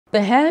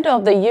The head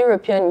of the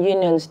European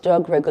Union's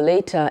drug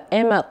regulator,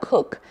 EMER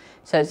COOKE,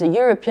 says the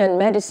European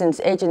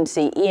Medicines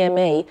Agency,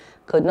 EMA,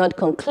 could not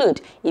conclude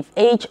if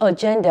age or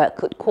gender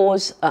could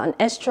cause an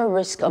extra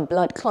risk of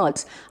blood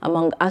clots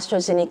among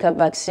AstraZeneca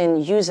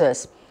vaccine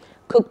users.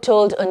 Cook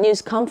told a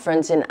news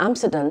conference in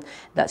Amsterdam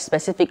that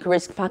specific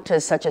risk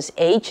factors such as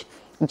age,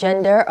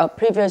 gender, or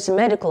previous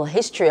medical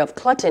history of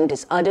clotting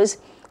disorders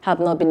have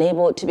not been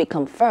able to be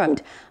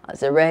confirmed,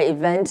 as the rare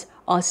events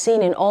are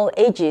seen in all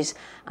ages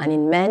and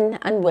in men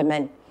and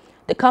women.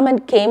 The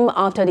comment came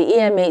after the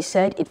EMA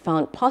said it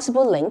found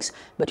possible links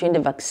between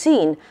the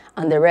vaccine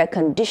and the rare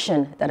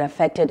condition that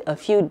affected a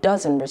few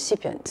dozen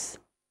recipients.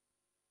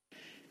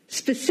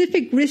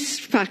 Specific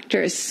risk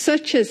factors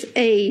such as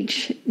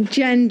age,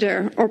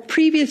 gender, or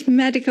previous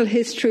medical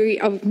history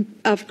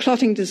of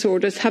clotting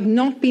disorders have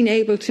not been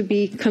able to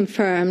be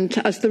confirmed,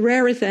 as the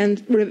rare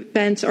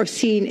events are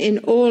seen in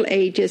all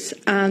ages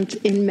and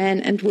in men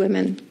and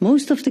women.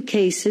 Most of the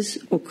cases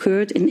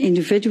occurred in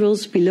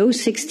individuals below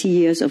 60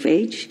 years of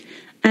age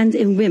and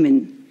in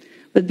women.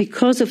 But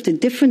because of the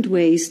different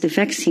ways the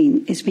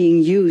vaccine is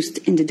being used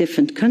in the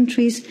different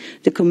countries,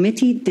 the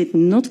committee did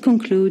not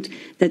conclude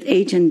that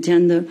age and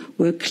gender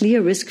were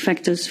clear risk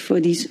factors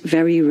for these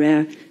very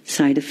rare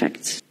side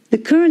effects. The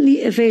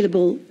currently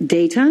available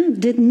data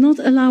did not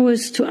allow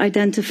us to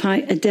identify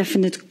a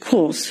definite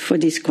cause for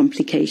these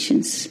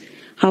complications.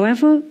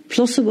 However,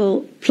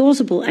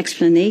 plausible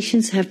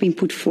explanations have been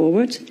put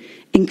forward,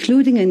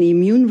 including an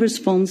immune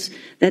response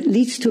that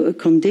leads to a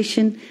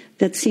condition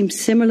that seems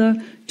similar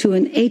to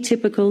an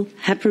atypical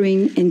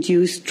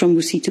heparin-induced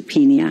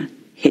thrombocytopenia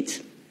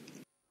 (HIT).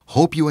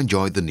 Hope you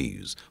enjoyed the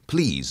news.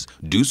 Please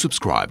do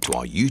subscribe to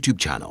our YouTube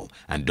channel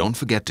and don't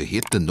forget to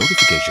hit the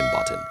notification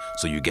button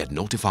so you get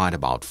notified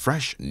about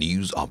fresh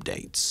news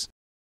updates.